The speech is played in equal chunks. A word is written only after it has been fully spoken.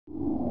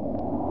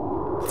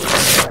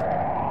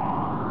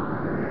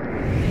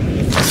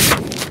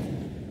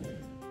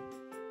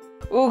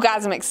Oh,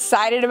 guys, I'm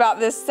excited about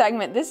this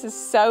segment. This is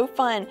so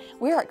fun.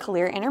 We're at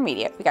Calera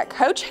Intermediate. We got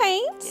Coach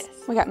Haynes. Yes.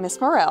 We got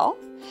Miss Morrell.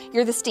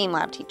 You're the STEAM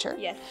lab teacher.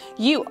 Yes.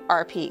 You are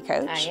a PE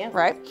coach. I am.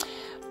 Right?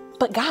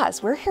 But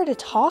guys, we're here to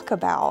talk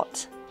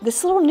about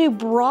this little new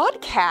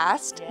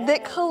broadcast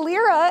that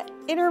Calera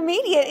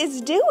Intermediate is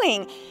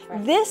doing.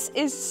 Right. This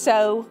is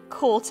so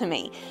cool to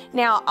me.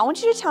 Now, I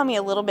want you to tell me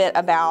a little bit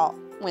about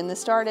when this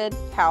started,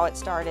 how it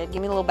started.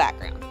 Give me a little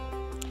background.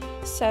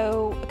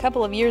 So a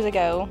couple of years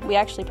ago, we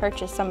actually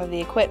purchased some of the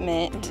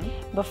equipment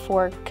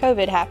before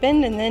COVID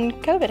happened, and then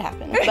COVID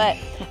happened.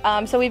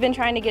 But so we've been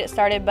trying to get it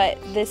started, but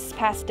this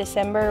past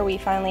December, we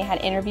finally had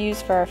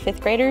interviews for our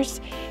 5th graders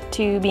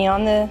to be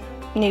on the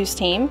news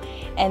team,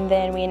 and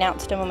then we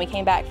announced them when we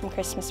came back from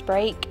Christmas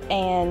break,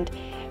 and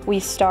we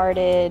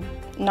started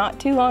not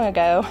too long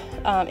ago,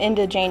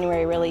 into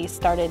January really,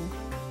 started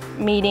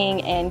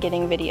meeting and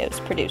getting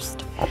videos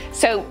produced.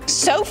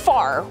 So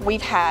far,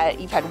 you've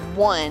had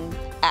one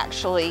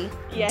actually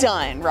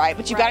done, right?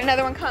 But you got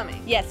another one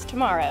coming. Yes,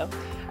 tomorrow.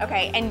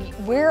 Okay, and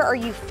where are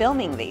you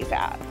filming these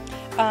at?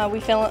 We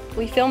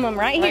film them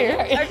right here.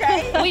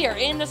 Okay. We are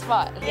in the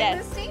spot. In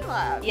the STEAM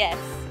lab. Yes.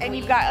 And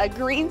you've got a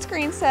green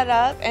screen set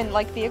up and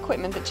like the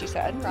equipment that you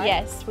said, right?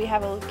 Yes, we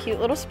have a cute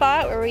little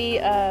spot where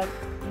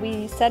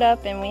we set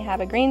up, and we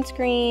have a green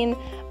screen,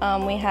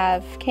 we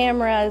have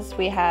cameras,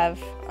 we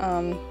have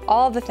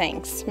all the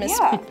things.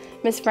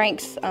 Miss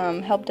Franks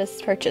helped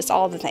us purchase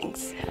all the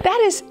things.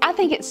 I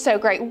think it's so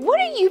great. What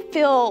do you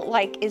feel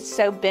like is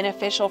so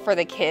beneficial for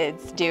the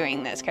kids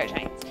doing this, Coach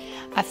Haynes?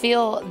 I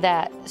feel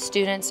that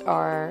students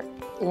are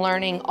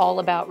learning all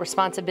about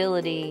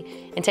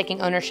responsibility and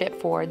taking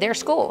ownership for their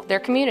school, their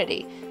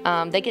community.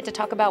 They get to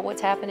talk about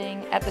what's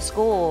happening at the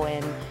school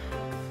and,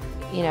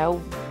 you know,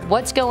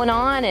 what's going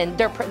on, and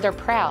they're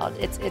proud.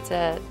 It's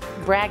a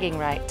bragging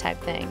right type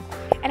thing.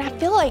 And I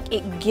feel like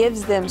it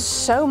gives them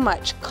so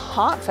much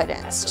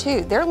confidence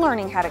too. They're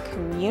learning how to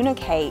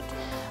communicate,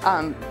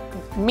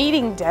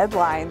 meeting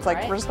deadlines,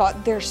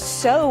 like there's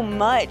so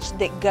much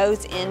that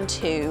goes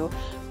into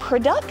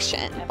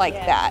production like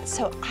that.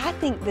 So I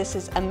think this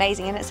is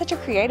amazing, and it's such a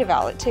creative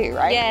outlet too,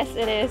 right? Yes,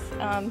 it is,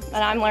 and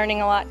I'm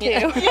learning a lot too.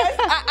 Yes,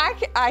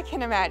 I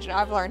can imagine.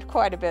 I've learned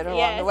quite a bit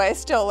along the way,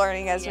 still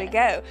learning as we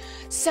go.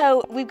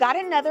 So we've got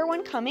another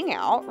one coming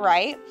out,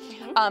 right?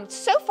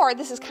 So far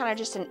this is kind of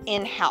just an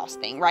in-house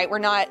thing, right? We're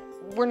not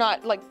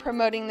like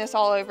promoting this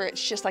all over.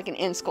 It's just like an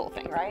in-school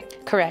thing,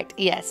 right? Correct,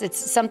 yes. It's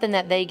something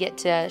that they get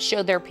to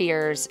show their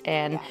peers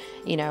and,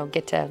 you know,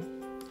 get to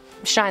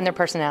shine their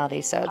personality,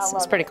 so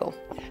it's pretty cool.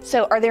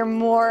 So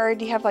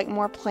do you have like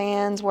more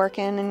plans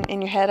working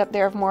in your head up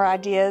there of more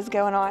ideas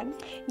going on?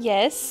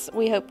 Yes,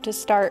 we hope to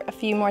start a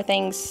few more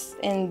things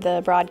in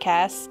the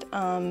broadcast,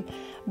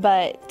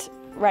 but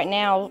right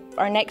now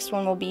our next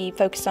one will be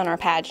focused on our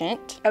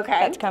pageant. Okay.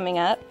 That's coming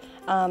up.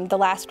 The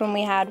last one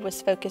we had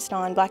was focused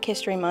on Black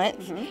History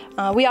Month.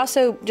 We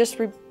also just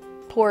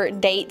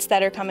report dates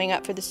that are coming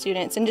up for the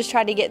students and just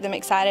try to get them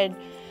excited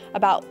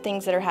about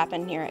things that are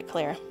happening here at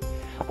Calera.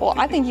 Well,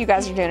 I think you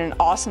guys are doing an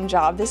awesome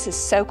job. This is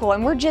so cool,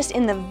 and we're just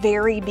in the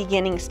very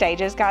beginning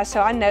stages, guys, so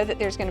I know that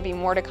there's going to be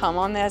more to come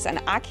on this,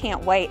 and I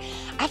can't wait.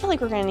 I feel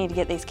like we're going to need to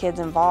get these kids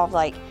involved.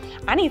 Like,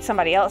 I need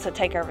somebody else to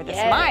take over this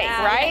mic,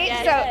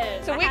 right?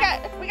 So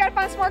we got to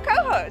find some more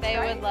co-hosts. They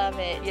would love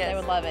it. Yes. They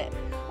would love it.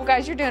 Well,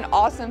 guys, you're doing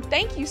awesome.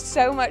 Thank you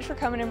so much for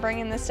coming and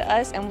bringing this to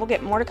us, and we'll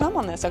get more to come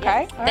on this,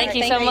 okay? Yes. Thank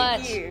you so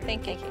much.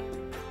 Thank you.